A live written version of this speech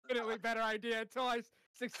probably a better idea until I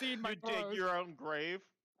succeed my You throws. dig your own grave.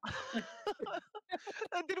 And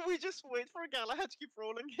then we just wait for Galahad to keep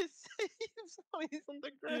rolling his saves while he's on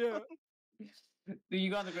the ground. Yeah. Do you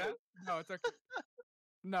go on the ground? No, it's okay.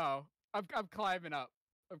 No, I'm climbing up.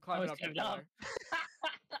 I'm climbing up the climbing up.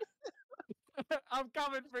 pillar. I'm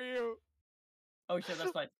coming for you. Oh shit,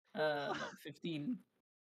 that's fine. No, 15.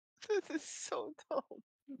 This is so dumb.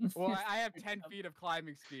 Well, I have 10 feet of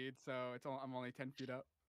climbing speed, so I'm only 10 feet up.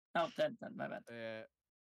 Oh, 10, my bad. Yeah.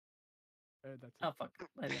 That's it. Oh fuck,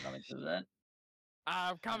 I didn't know to do that.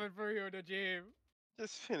 I'm coming for you, Najim.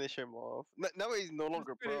 Just finish him off. Now he's no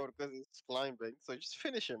longer finish- pro because he's climbing, so just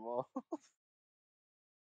finish him off.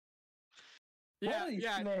 Yeah, Holy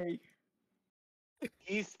yeah. snake.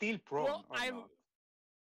 He's still prone. Well, or not?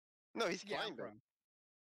 No, he's Yeah, climbing.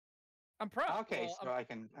 I'm pro. Okay, Well, so I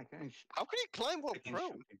can. How can you climb while I can pro?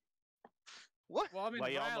 shoot him. What? well, I'm in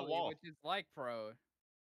Lay on the rally, wall. which is like pro,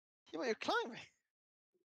 Yeah, but you're climbing.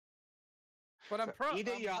 but I'm So pro.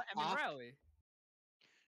 either I'm you're in up- rally.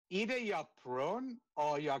 Either you're prone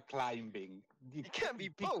or you're climbing. You can't be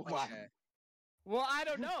pick both. one. Okay. Well, I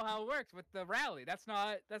don't know how it works with the rally. That's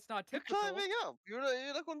not You're typical. climbing up. You're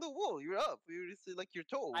like on the wall. You're up. You're just like you're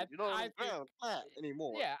told. You're not on I the think- ground flat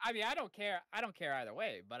anymore. Yeah, I mean, I don't care. I don't care either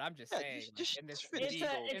way. But I'm just Yeah, saying, just in this finish niche, it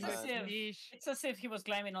it's in a this sieve. niche. It's as if he was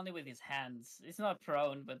climbing only with his hands. It's not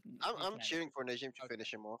prone, but I'm he's climbing. cheering for Najim to Okay.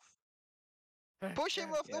 finish him off. Push him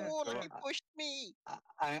off the Yeah, wall, so and he pushed me.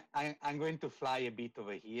 I'm going to fly a bit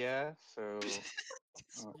over here, so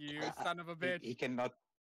You son of a bitch.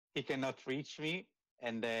 he cannot reach me,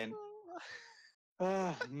 and then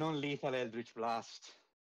non-lethal Eldritch Blast.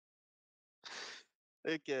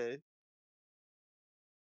 Okay.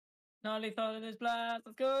 No lethal in his blast.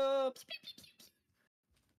 Let's go.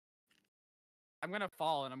 I'm gonna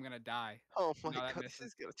fall and I'm gonna die. Oh my No, that god, this misses.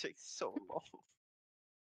 is gonna take so long.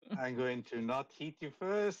 I'm going to not hit you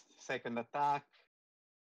first. Second attack.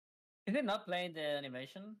 Is it not playing the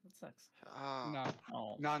animation? That sucks. Ah. No.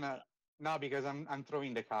 Oh. No, because I'm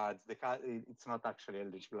throwing the cards. The card it's not actually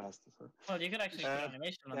Eldritch Blast. So. Well, you could actually put Uh,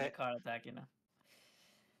 animation on the card attack, you know.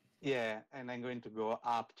 Yeah, and I'm going to go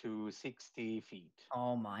up to 60 feet.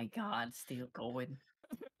 Oh my god, still going.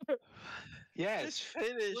 Yes. Just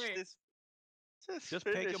finish Wait. this. Just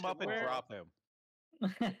pick finish him up and off. drop him.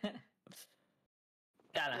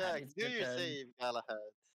 Galahad, Yeah, it's do your your turn. save, Galahad.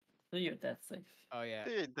 Do your death save. Oh yeah.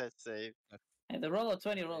 Do your death save. And the roll of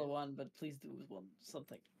 20, roll of 1, but please do one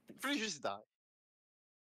something. Please just die.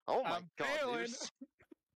 Oh my I'm god, failing.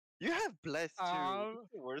 you have blessed too. Um,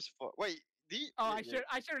 It's the worst part. Wait, do you, Oh, yeah,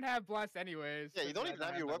 I shouldn't have blessed anyways. Yeah, you don't since even I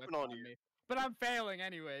have your my weapon on you. me. But I'm failing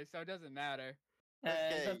anyway, so it doesn't matter. Is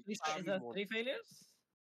that, Okay, is that more. 3 failures?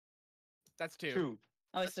 That's two. Two.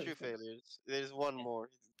 Oh, That's it's two 2 failures. failures. There's one more.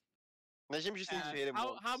 Najim just needs to hit him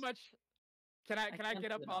how once. much? Can I can't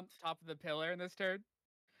get up do on that. top of the pillar in this turn?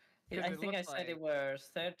 I 'Cause it think I looks said it like- was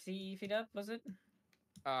 30 feet up, was it?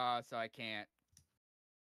 So I can't.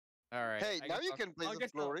 All right. Hey, I now guess you I'll- can blaze I'll of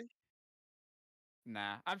guess I'll- glory.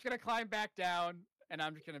 Nah, I'm just gonna climb back down, and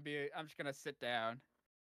I'm just gonna sit down,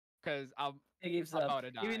 cause He gives I'm up. about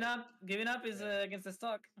to die. Giving up is Yeah. against the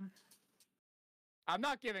stock. I'm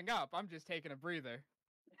not giving up. I'm just taking a breather.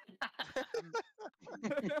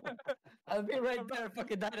 I'll be right there,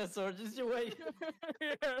 fucking dinosaur. Just you wait.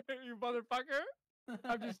 You motherfucker!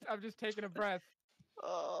 I'm just taking a breath.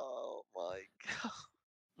 Oh my god.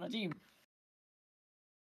 Najim.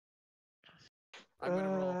 I'm gonna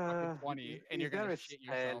roll a fucking Uh, 20, and is you're gonna there a shit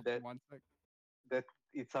spell yourself that- in 1 sec. That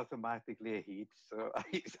it's automatically a hit, so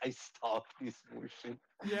I stop this bullshit.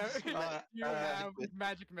 Yeah, Uh, you uh, have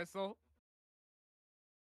magic missile.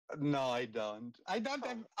 No, I don't. I don't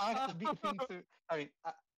have. I have big things to. I mean,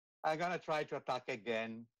 I'm gonna try to attack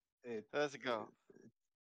again. Let's go.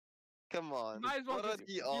 Come on. might as well What are just-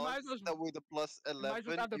 the you might as odds well- that with the plus You might as 11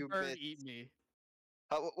 well have the you bird miss? eat me.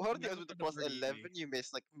 What are You the might odds as with the well plus have the bird eat me. 11 you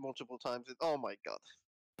miss like multiple times? Oh my god.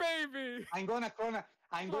 Baby! I'm going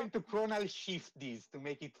to chronal shift these to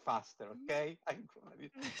make it faster. Okay? I'm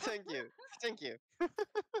chronal. Thank you. Thank you.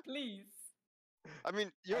 Please. I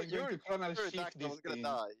mean, your I'm going to chronal your shift attack I this was gonna thing.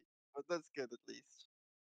 die, but that's good at least.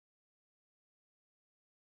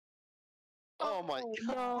 Oh my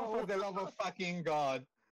god. Oh, for the love of fucking God!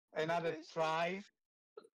 Another try.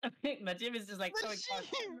 Najim is just like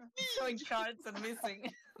throwing cards and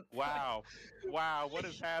missing. Wow. Wow, what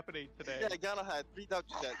is happening today? Yeah, Galahad, breathe out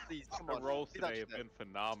to that, please. Come The on. rolls breathe out today to have that. been Breathe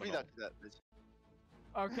phenomenal. out to that, bitch.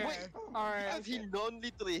 Okay, Wait, alright. As he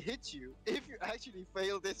non-lethally hits you, if you actually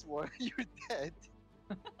fail this one, you're dead.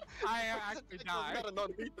 I actually It's died. not a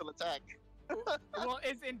non-lethal attack. Well,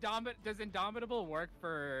 does Indomitable work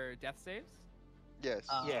for death saves? Yes.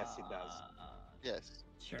 Yes, it does. Yes.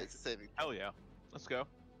 Sure. It's a saving. Hell yeah. Let's go.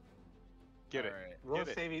 Get it. Alright. Roll Get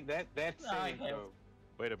it. saving. That's Ah, saving okay. throw.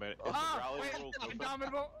 Wait a minute. Is the Ah, rally wait, rules open?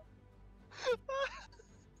 Indomitable.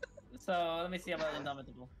 So let me see about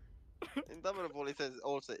Indomitable. Indomitable, it says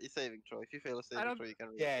also a saving throw. If you fail a saving don't- throw, you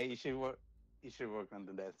can. Yeah, you should work. You should work on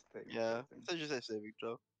the death thing. Yeah. So just say saving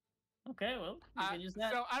throw. Okay, well, you can use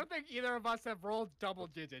that. So I don't think either of us have rolled double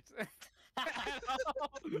digits. At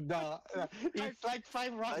all. No, it's like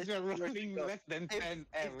 5 rounds I you're swear to rolling God. less than 10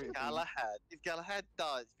 everything. If Galahad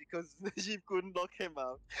dies because Najib couldn't knock him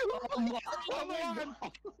out. Oh my God.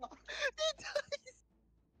 He dies.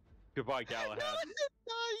 Goodbye, Galahad. Dies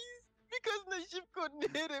because Najib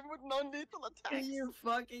couldn't hit him with non-lethal Are attacks. you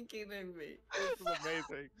fucking kidding me? This is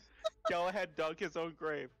amazing. Galahad dug his own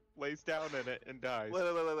grave, lays down in it, and dies.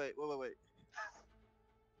 Wait.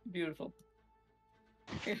 Beautiful.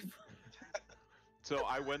 So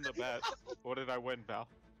I win the bet. What did I win, Val?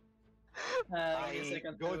 Give me a I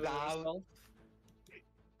second go to down. scroll.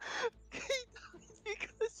 He dies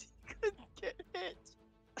because he couldn't get hit.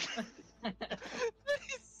 That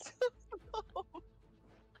is so dumb.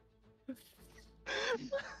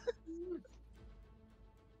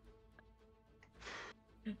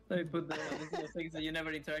 Let me put the little things that you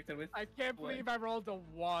never interacted with. I can't What? believe I rolled a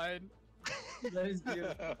 1. That is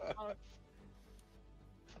beautiful.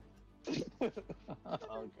 Oh God.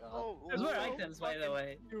 Oh, Those It's were so items, by the fucking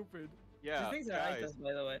way. Stupid. Yeah, These things are guys, items,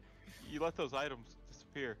 by the way. you let those items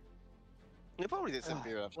disappear. He probably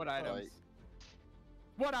disappeared after What the items? fight.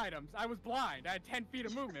 What items? I was blind. I had 10 feet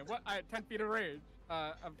of movement. What? I had 10 feet of range.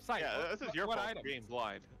 Of sight. Yeah, What- this is your what fault items? for being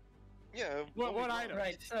blind. Yeah. What probably items?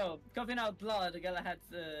 Right, so, coughing out blood, Galahad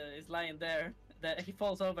is lying there. That he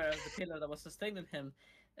falls over as the pillar that was sustaining him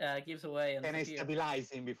gives away and Can I disappears. stabilize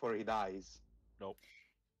him before he dies?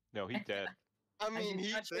 No, he's dead. I As mean, you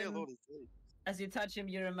he touch failed him- all his things. As you touch him,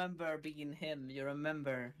 you remember being him. You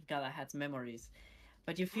remember Galahad's memories.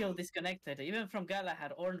 But you feel disconnected, even from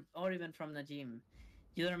Galahad or even from Najim.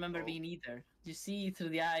 You don't remember Oh. being either. You see through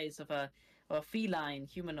the eyes of a feline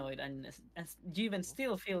humanoid, and you even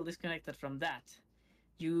still feel disconnected from that.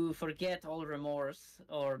 You forget all remorse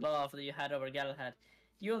or love that you had over Galahad.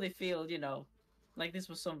 You only feel, like this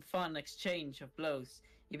was some fun exchange of blows,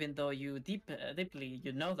 even though you deeply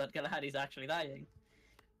you know that Galahad is actually dying.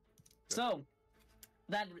 So,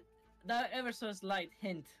 that ever so slight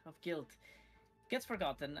hint of guilt gets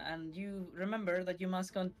forgotten, and you remember that you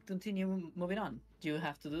must continue moving on. You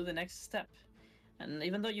have to do the next step, and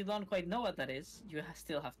even though you don't quite know what that is, you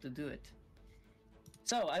still have to do it.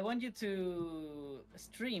 So I want you to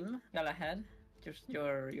stream Galahad,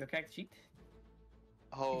 your character sheet.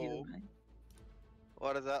 if you Oh, don't mind.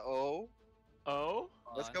 what is that? Oh, Oh?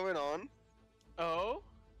 what's going on? Oh?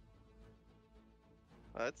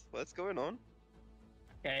 What's going on?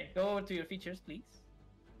 Okay, go over to your features, please.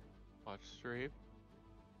 Watch stream.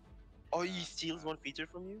 Oh, he steals one feature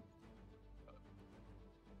from you?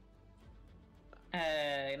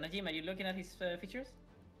 Najim, are you looking at his features?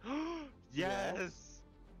 Yes!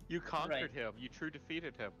 You conquered Right. him. You true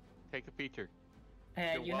defeated him. Take a feature. You're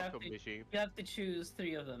You have welcome, to Najib. you have to choose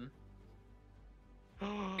 3 of them.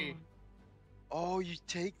 Oh, you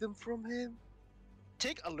take them from him?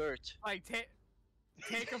 Take alert. Like, take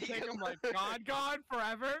him, like, gone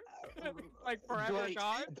forever? Like, forever I-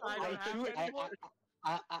 gone? I don't have choose, it anymore?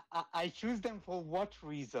 I choose them for what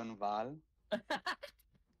reason, Val?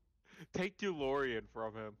 Take DeLorean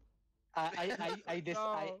from him.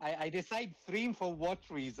 I decide 3 for what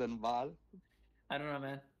reason, Val? I don't know,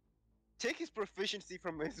 man. Take his proficiency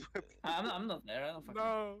from his weapon. I'm not there. I don't fucking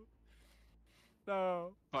know.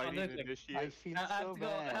 No. Fighting look, I initiate. feel I have so to go. I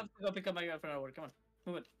bad. have to go pick up my girlfriend at work. Come on,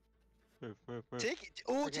 move it. Take it.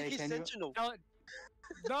 Oh, Okay, take his can you- sentinel.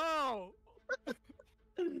 No!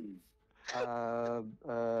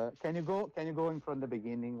 Can you go in from the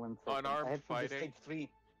beginning 1 second? Unarmed I have to just fighting.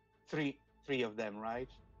 take three of them, right?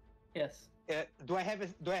 Yes. Do I have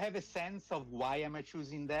a sense of why am I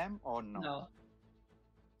choosing them or no? No.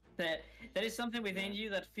 There is something within you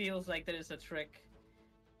that feels like there is a trick.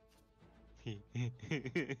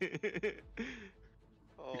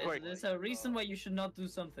 Oh, There's a reason why you should not do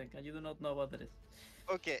something, and you do not know what it is.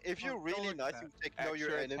 Okay, if you're Oh, really don't nice, attack. you would take know your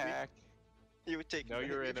Extra enemy. attack. You would take Know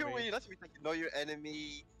your If you're enemy. really nice, you would take know your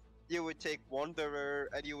enemy. You would take Wanderer,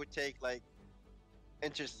 and you would take like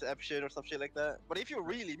interception or some shit like that. But if you're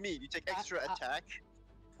really mean, you take extra attack.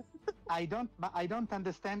 I don't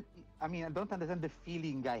understand. I mean, I don't understand the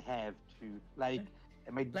feeling I have to like.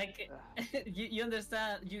 Am I Like you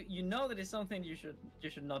understand, you know that it's something you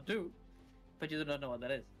should not do, but you do not know what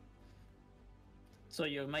that is. So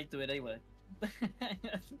you might do it anyway.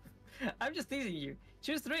 I'm just teasing you.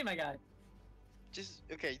 Choose 3, my guy. Just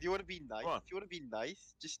okay. Do you want to be nice? Come on. If you want to be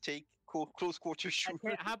nice, just take close quarter shooter.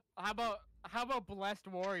 Okay, how about Blessed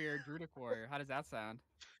Warrior, Druidic Warrior? How does that sound?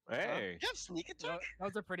 Hey. You have sneak attack.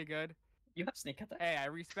 Those are pretty good. You have sneak attack. Hey, I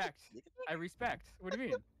respect. Sneak I respect. What do you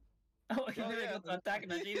mean? Oh, he Oh, didn't yeah. got to attack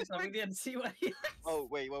Najim, so we didn't see what he has. Oh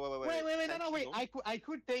wait. Wait, no, wait. I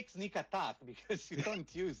could take sneak attack because you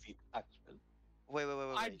don't use it actually. Wait.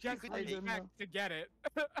 I You just could I take, don't know. respect to get it.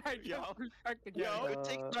 I just Yo. respect to get you it. could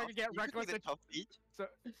take Uh, tough. So I can get You could reckless take the tough feat. So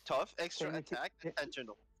Tough, extra Can you take- attack, can-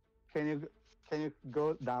 intentional. Can you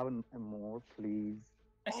go down more, please?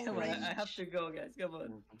 Oh, Come on, right. I have to go, guys. Come on.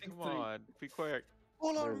 Mhm. Pick Come 3. on. Be quick.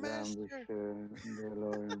 Polar Go down, master.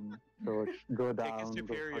 go Take down. a go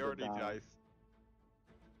superiority further down. dice.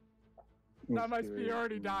 not my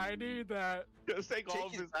superiority die. I need that. Just take all of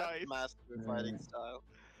Take his his battle dice. master fighting style.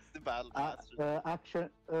 It's the battle Uh, master. action.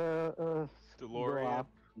 DeLorean.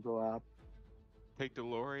 Go up. Take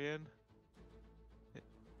DeLorean.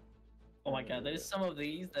 Oh my god, there's some of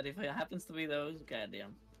these that if it happens to be those,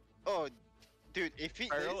 goddamn. Oh, dude, if he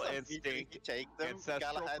Feral there's some features instinct, you take them,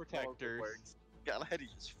 ancestral Galahad protectors. works. Galahad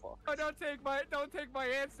is just fucked. Oh, don't take my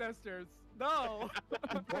ancestors. No.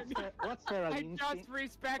 What's feral I instinct? just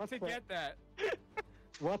respect What's to that? get that.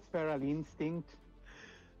 What's feral instinct?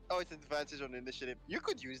 Oh, it's advantage on initiative. You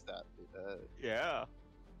could use that. Yeah.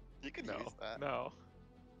 You could No. use that. No.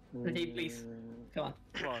 Raheem, please. Come on.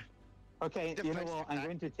 Come on. Okay, you know Defensive what?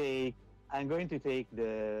 attack. I'm going to take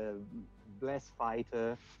the blessed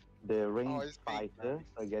fighter, the ranged it's big, fighter. man.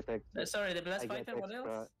 So I get extra. Sorry, the blessed I get fighter, what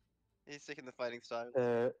extra. else? He's taking the fighting style.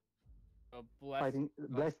 Oh, bless. Fighting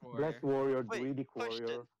blessed warrior. warrior, Wait, druidic question.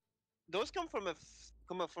 warrior. Those come from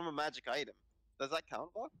a magic item. Does that count,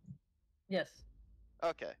 Bob? Yes.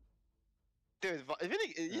 Okay. Dude,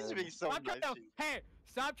 he's being so Stop nice. trying to to, you. hey,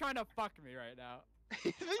 stop trying to fuck me right now.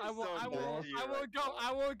 He's being I will, so I nice will, to you I will right go, now.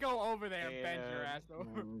 I will go over there and bend your And- ass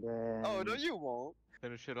over. And then, Oh no, you won't.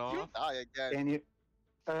 Finish it You'll off. die again. Can you?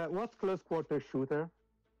 What's close quarter shooter?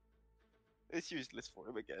 It's useless for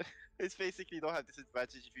him again. It's basically you don't have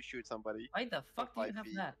disadvantage if you shoot somebody. Why the fuck do you 5 have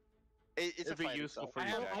feet. that? It's a It'd be fighting useful style. for I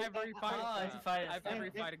you have guys. every fighting Oh, it's a style. fighting I have style. every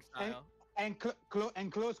And- fighting and- style.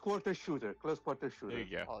 And close quarter shooter. Close quarter shooter. There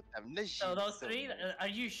you go. Oh, damn, Najee So is those so 3, nice. are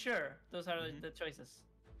you sure? Those are Mhm. the choices.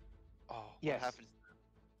 Oh, Yes. what happens?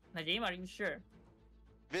 Najim, are you sure?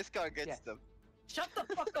 Viscar gets Yes. them. Shut the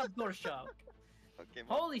fuck up, Gorshok! Okay,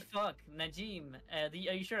 well, Holy fuck, Najim, are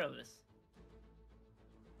you sure of this?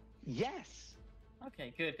 Yes.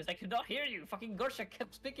 Okay, good, because I could not hear you. Fucking Gorshok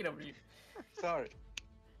kept speaking over you. Sorry.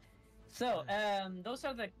 So, those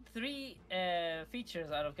are the 3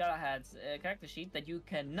 features out of Galahad's character sheet that you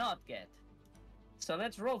cannot get. So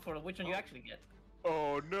let's roll for which one you actually get.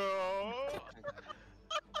 Oh no!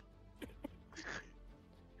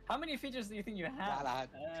 How many features do you think you have? Galahad.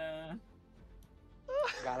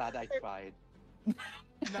 Galahad, I tried.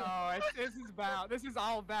 No, this is Val. This is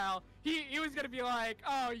all Val. He was gonna be like,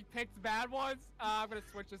 oh, you picked bad ones. I'm gonna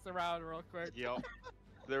switch this around real quick. Yep.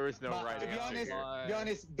 There is no But right to be answer honest, here. be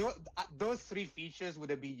honest, those 3 features would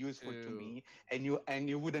have been useful to Two, me, and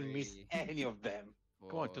you wouldn't miss three, any of them.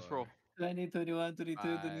 Come on, just roll. 20, 21, 22,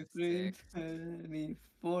 Five, 23, six,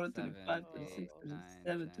 24, 25, 26,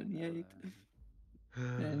 27, 28,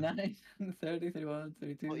 29, 30, 31,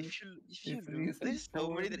 32. well, if you It's lose, there's so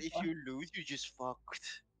many that if 34, you lose, you just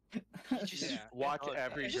fucked. You just Yeah. Watch Oh,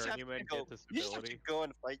 every you just have to journeyman go- get this You just have to ability. go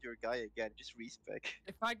and fight your guy again. Just respec.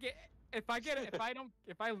 If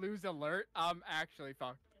I lose alert, I'm actually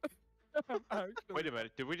fucked. I'm actually- Wait a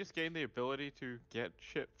minute, did we just gain the ability to get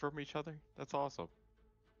shit from each other? That's awesome.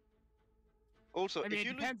 Also, I mean, if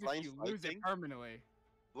you it lose depends if blind you lose fighting, it permanently.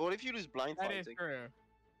 what if you lose blind That is fighting? true.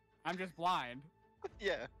 I'm just blind.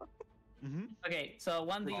 Yeah. Mm-hmm. Okay, so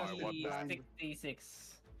 1d what band?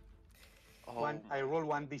 66. Oh, I roll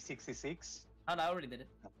 1d66. Oh, no, I already did it.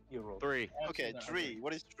 You roll. 3. okay, 3.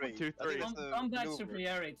 What is 3? 2, I think 3. that's a Combat maneuver.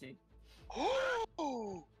 superiority.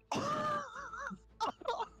 Oh!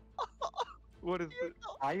 What is it?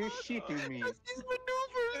 Are you shitting me? That's his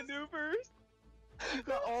maneuvers! Maneuvers? You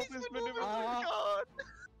got all His these maneuvers maneuvers. are gone!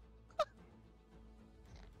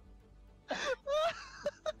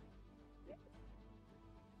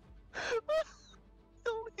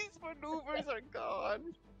 All his maneuvers are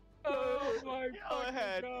gone! Oh my Go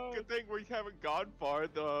ahead. Good thing we haven't gone far.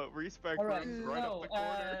 The respec Alright, room's right up so the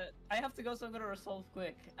corner. I have to go, so I'm gonna resolve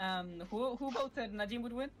quick. Who voted Najim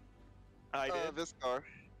would win? I did. Viscar.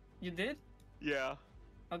 You did? Yeah.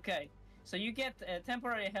 Okay, so you get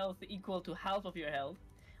temporary health equal to half of your health,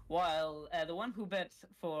 while the one who bet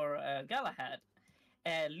for Galahad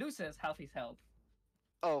loses half his health.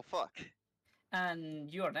 Oh, fuck. And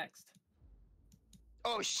you're next.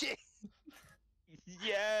 Oh shit!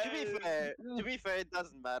 Yeah. To be fair, it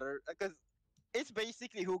doesn't matter because it's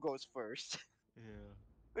basically who goes first.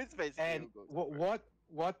 Yeah. It's basically And who goes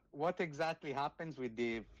first. what exactly happens with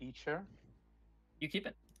the feature? You keep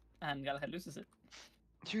it, and Galahad loses it.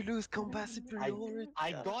 You lose combat superiority.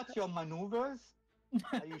 I got your maneuvers.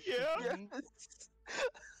 Are you Yeah. shitting me? Yes.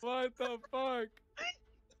 What the fuck?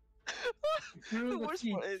 Through The the worst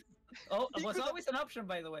feet. part is, Oh, it he was could've- always an option,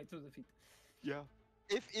 by the way, through the feet. Yeah.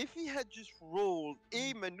 if he had just rolled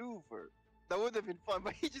a maneuver, that would have been fun.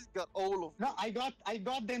 But he just got all of them. No, I got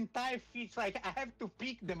the entire feature. Like, I have to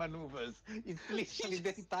pick the maneuvers. It's literally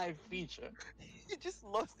the entire feature. He just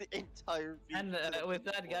lost the entire feat. And because of with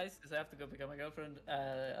the that, ball. guys, because I have to go pick up my girlfriend,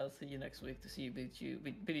 I'll see you next week to see you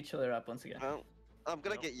beat each other up once again. Well, I'm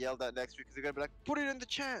gonna Nope. get yelled at next week because they're gonna be like, "Put it in the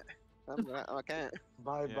chat." I can't.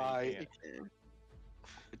 Bye Yeah, bye. you can't.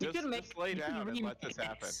 Just lay down and let this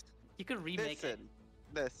happen. You could remake it.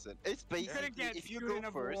 Listen. It's You're gonna basically get if you student go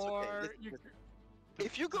of first. war. Okay, listen, You, listen.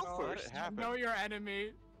 If you go know, first, it happen. know your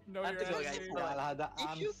enemy. Know I have your to go, enemy. guys. Galahad, If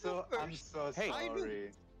I'm you go so first, Hey. I lose.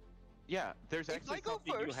 sorry. Yeah, there's If actually I go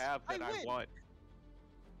something you first, have that I I win. want.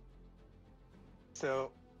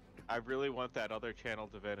 So I really want that other channel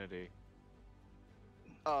divinity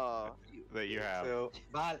You, that you have. so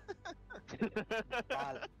Val,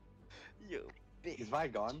 Val, you bitch. is Vi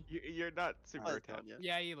gone? You're not super Oh, attached. yeah.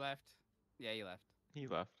 Yeah, he left. Yeah, he left. He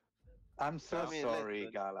left. I'm so I mean, sorry,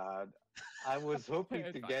 listen. Galahad. I was hoping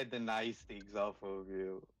It's to fine. get the nice things off of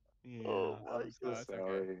you. Yeah. Oh my I'm so it's okay.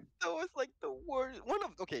 sorry. That was like the worst. One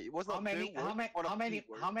of okay, it was How not many? the worst. How many? one of How the many?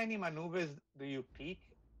 worst. How many maneuvers do you pick?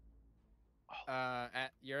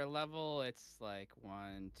 At your level, it's like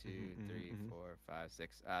 1, 2, Mhm, 3, mhm. 4, 5,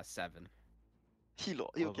 6, 7. He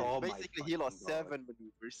lost. Well, Okay, oh my basically he lost fucking God. 7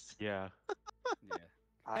 maneuvers. Yeah. Yeah.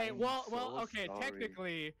 Hey, I'm well, so okay.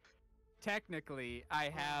 sorry. Technically, I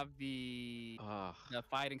have the Ugh.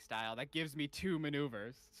 fighting style that gives me 2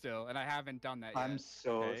 maneuvers still, and I haven't done that I'm yet.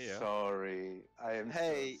 so Hey, yeah. sorry. I am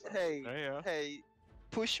Hey, so sorry. hey, Yeah. hey,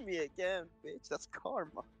 push me again, bitch. That's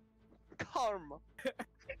karma. Karma.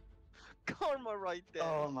 Karma right there.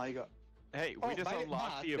 Oh my God. Hey, we Oh, just but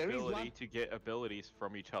unlocked the there is ability one- to get abilities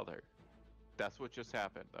from each other. That's what just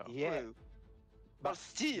happened, though. Yeah, True. But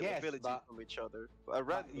steal yes, abilities but- from each other. A but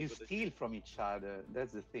random you ability. steal from each other.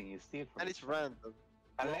 That's the thing. You steal from And each it's other. random.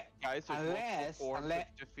 Unless, Guys, there's Unless- multiple forms unless-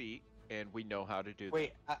 of defeat, and we know how to do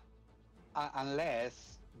wait,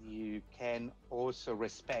 unless you can also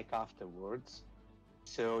respec afterwards.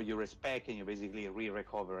 So you respec and you basically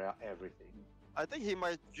re-recover everything. I think he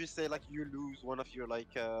might just say like you lose one of your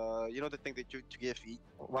like you know the thing that you to give feet.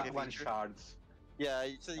 One feature. shards. Yeah,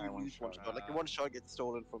 you say you one lose one shard. shard. Like one shard gets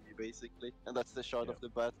stolen from you basically, and that's the shard Yep. of the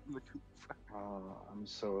bat. Oh, I'm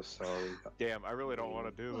so sorry. it. Damn, I really don't want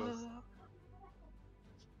to do this.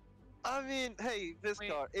 I mean, hey, this Wait,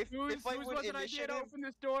 car. If Whose I was win an idea to initiative, open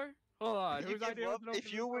this door? Hold on. you Whose give idea up. was it to open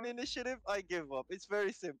If you this win door? initiative, I give up. It's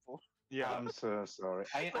very simple. Yeah. I'm so sorry.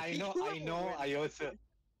 But I you know. I will know. win. I also.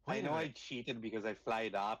 I Wait a know I minute. cheated because I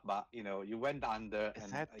flied up, but you went under. Is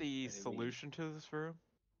and that I the mean- solution to this room?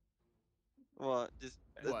 What? Just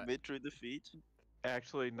What? admit through defeat?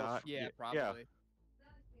 Actually, not. Yeah, Yeah. probably.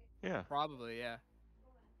 Yeah. Probably, yeah.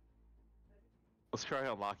 Let's try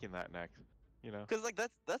unlocking that next. You know. Because like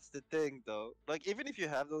that's the thing though. Like even if you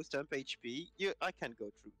have those temp HP, I can go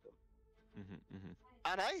through them,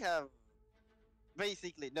 and I have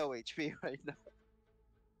basically no HP right now.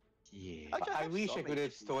 Yeah. I But can I have wish I some could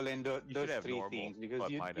have HP. stolen You those should have 3 normal, things because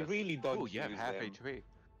but you minus. really don't Oh, you have use half them. HP.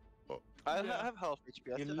 I Yeah. have half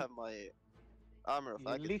HP. I You still li- have my armor of You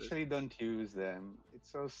Agathis. literally don't use them.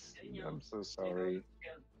 It's so. I'm so sorry.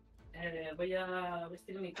 Voy a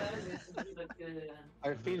vestir mi carne.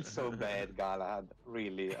 I feel so bad, Galahad.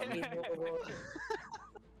 Really. I mean,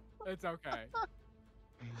 It's okay.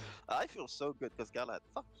 I feel so good because Galad,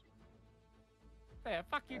 fuck you. Hey,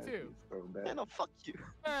 fuck you I too. feel so Yeah, bad. no, fuck you.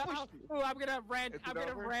 Push me. I'm gonna Is it I'm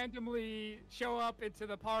gonna over? randomly show up into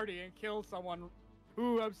the party and kill someone.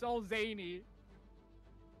 Ooh, I'm so zany.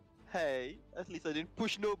 Hey, at least I didn't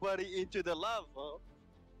push nobody into the lava.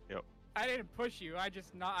 I didn't push you. I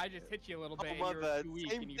just hit you a little Oh, bit. my and you were bad. too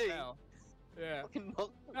weak Same and you thing. fell. Yeah. Fucking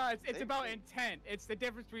knock- No, it's Same about thing. intent. It's the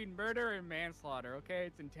difference between murder and manslaughter. Okay,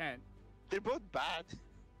 it's intent. They're both bad.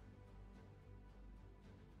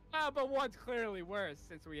 But one's clearly worse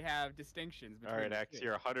since we have distinctions All between. right, the X, two.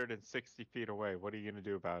 you're 160 feet away. What are you gonna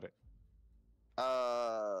do about it?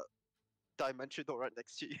 Dimension door right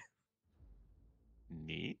next to you.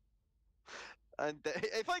 Neat. And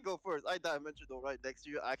if I go first, I dimension door right next to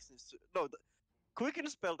you. Access to no, quicken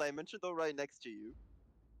spell dimension door right next to you.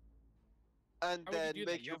 and Why would then you do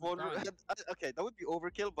that? make You you have a vulnerable. gun. Okay, that would be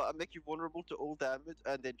overkill, but I'll make you vulnerable to all damage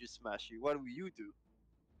and then just smash you. What will you do?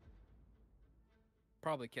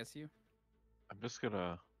 Probably kiss you. I'm just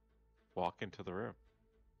gonna walk into the room.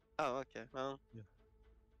 Oh, okay. Well, Yeah.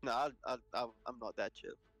 no, I'm not that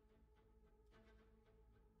chill.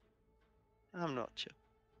 I'm not chill.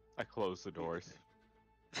 I close the doors.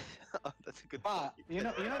 Oh, that's a good But point. you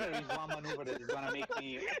know there is one maneuver that is gonna make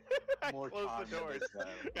me I more close the charming doors. as well.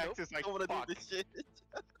 Nope, Max is like, don't wanna fuck. do this shit.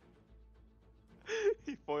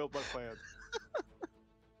 He foiled my plans.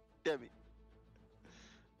 Damn it.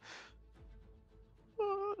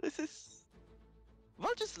 Oh, this is.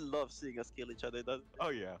 Val just loves seeing us kill each other, doesn't Oh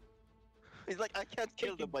yeah. he? He's like, I can't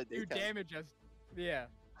kill them, but they You can. damage us. Yeah.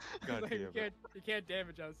 God Like, damn you it. can't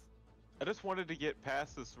damage us. I just wanted to get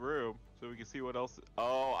past this room so we can see what else.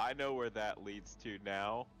 Oh, I know where that leads to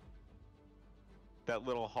now. That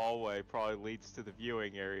little hallway probably leads to the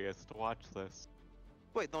viewing areas to watch this.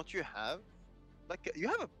 Wait, don't you have? Like, you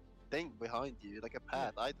have a thing behind you, like a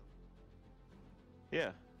path. I don't.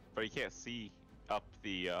 Yeah, but you can't see up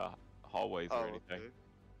the hallways or anything.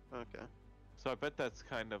 Okay. So I bet that's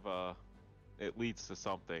kind of it leads to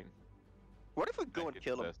something. What if we go and connected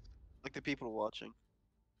kill to them? this. Like the people watching.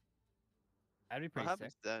 That'd be What pretty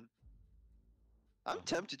happens sick. then? I'm Uh-huh.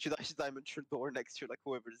 tempted to dash diamond through the door next to like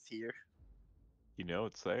whoever's here. You know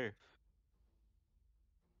it's there.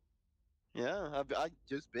 Yeah, I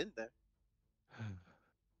just been there.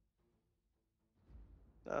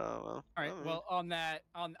 Oh well. All right. I mean, Well, on that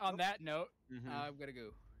Nope. that note, Mhm. I'm gonna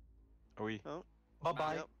go. Are we? oh, Bye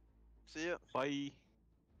bye. yep. See ya. Bye.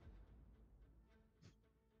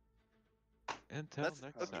 Until That's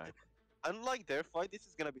next okay. time. Unlike their fight, this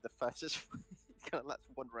is gonna be the fastest fight. It's gonna last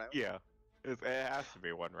one round. Yeah, it has to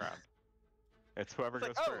be one round. It's whoever It's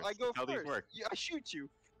goes like, oh, first. I go That's how these first. work. I shoot you.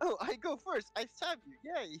 Oh, I go first. I stab you.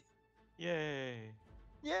 Yay! Yay!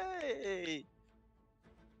 Yay!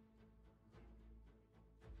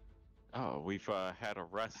 Oh, we've had a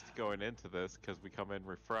rest going into this because we come in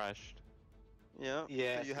refreshed. Yeah.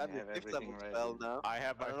 Yes, So you we have your have 5th level everything ready. spell now. I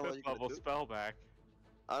have I my don't know what 5th you're level gonna do. spell back.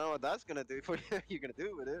 I don't know what that's gonna do for you. You're gonna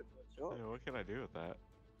do with it. But sure. Yeah, what can I do with that?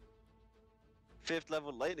 5th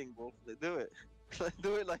level lightning bolt. Do it.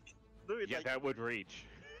 do it like. Do it Yeah, like. that would reach.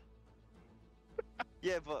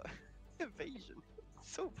 Yeah, but evasion.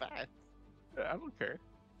 So bad. I don't care.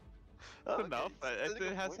 Oh, It's okay. enough. That's a It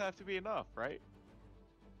good has point. to have to be enough, right?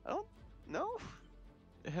 I don't. No.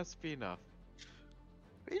 It has to be enough.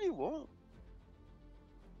 Really won't.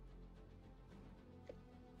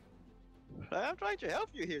 I'm trying to help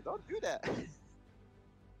you here. Don't do that.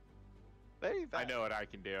 Very bad. I know what I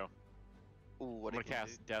can do. Ooh, I'm what gonna can you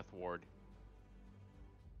cast Death Ward. do?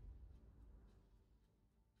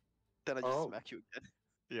 Then I just Oh. smack you again.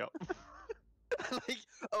 Yep. Like,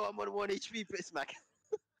 oh, I'm on 1 HP, but smack.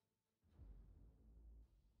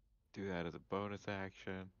 Do that as a bonus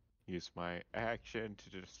action. Use my action to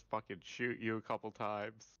just fucking shoot you a couple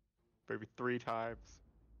times. Maybe 3 times.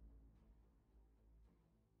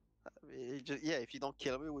 I mean, yeah, if you don't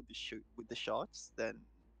kill me with the shots, then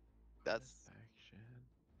that's Bonus action.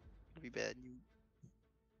 gonna be bad news.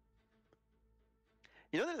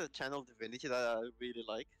 You know, there's a channel divinity that I really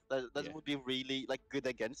like. That Yeah. would be really like good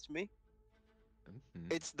against me.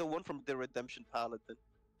 Mhm. It's the one from the Redemption Paladin.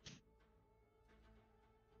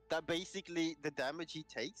 That basically the damage he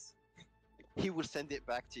takes, he will send it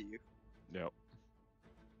back to you, Yep.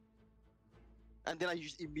 and then I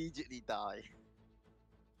just immediately die.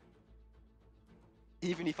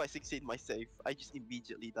 Even if I succeed my save, I just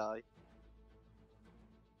immediately die.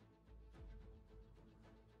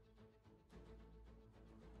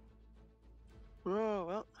 Oh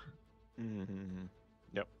well, Mm-hmm.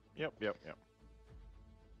 Yep. Yep. Yep. Yep.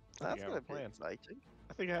 I that's think I have gonna a be plan. exciting.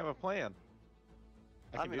 I think I have a plan.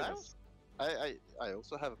 I I can mean, do I this. I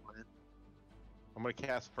also have a plan. I'm gonna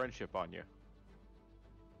cast friendship on you.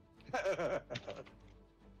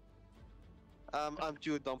 I'm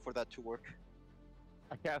too dumb for that to work.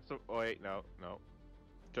 I cast. Oh, wait, no.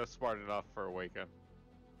 Just smart enough for Awaken.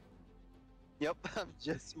 Yep, I'm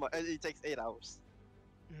just smart. It takes 8 hours.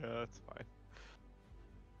 Yeah, that's fine.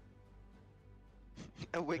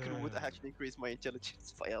 Awaken would actually increase my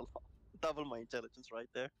intelligence by a lot. Double my intelligence right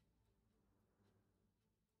there.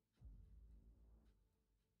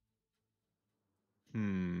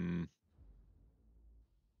 Hmm.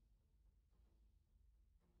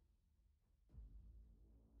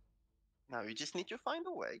 Now you just need to find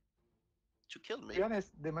a way to kill To me. be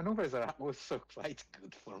honest, the maneuvers are also quite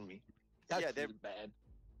good for me. I Yeah, feel they're- bad.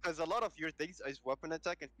 Because a lot of your things is weapon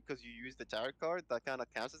attack, and because you use the tarot card, that kind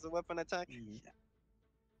of counts as a weapon attack. Yeah.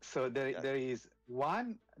 So there, Yeah. there is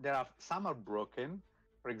one. There are some are broken.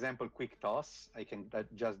 For example, quick toss. I can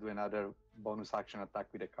just do another bonus action attack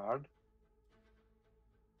with a card.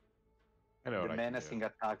 I know The what I can menacing do.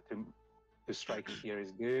 attack to strike here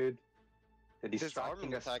is good. The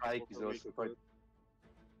distracting Disarming attack strike is is also also really quite. good.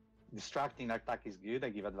 Distracting attack is good. I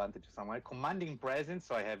give advantage to someone. Commanding presence,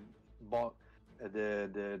 so I have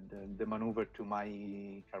the maneuver to my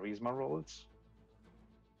charisma rolls.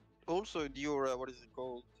 Also, your what is it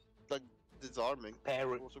called? Like disarming.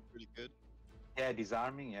 Parry, Also pretty good. yeah,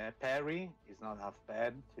 disarming. Yeah, parry is not half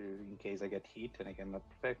bad to in case I get hit and I cannot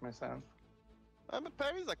protect myself. But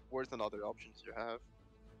parry is like worse than other options you have.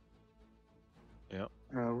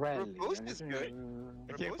 Rally. Riposte is good.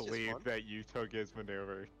 I can't Riposte is believe fun. that you took his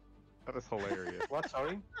maneuver. That is hilarious. What?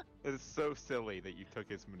 Sorry. It is so silly that you took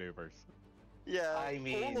his maneuvers. Yeah, I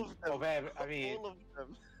mean, all of them. I mean, all of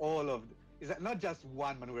them. all of. Is that not just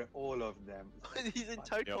one maneuver? All of them. His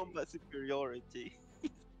entire Yep. combat superiority is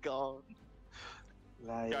gone.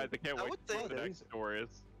 Like, Guys, I can't I wait would to see say what the there next is- door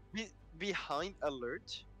is. Behind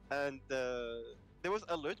alert, and there was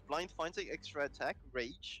alert, blind finding, extra attack,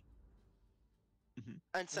 rage, Mhm. and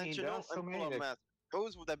I mean, there sentinel are so and many pull-out that- mask.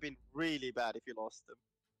 Those would have been really bad if you lost them.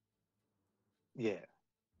 yeah.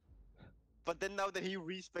 But then now that he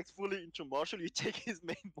respects fully into martial, you take his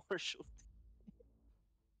main martial.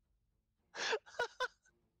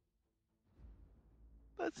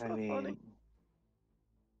 That's so I funny. mean,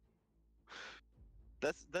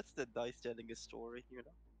 That's the dice telling a story, you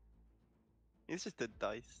know. It's just the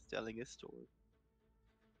dice telling a story.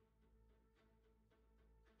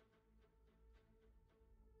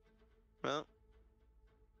 Well.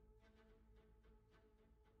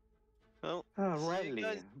 Well, see you rally.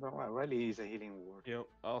 guys. But, well, rally is a healing word. Yep,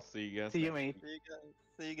 I'll see you guys. See you, next mate. week.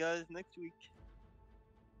 See you guys next week.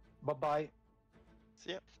 Bye bye.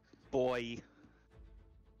 See ya. Boy.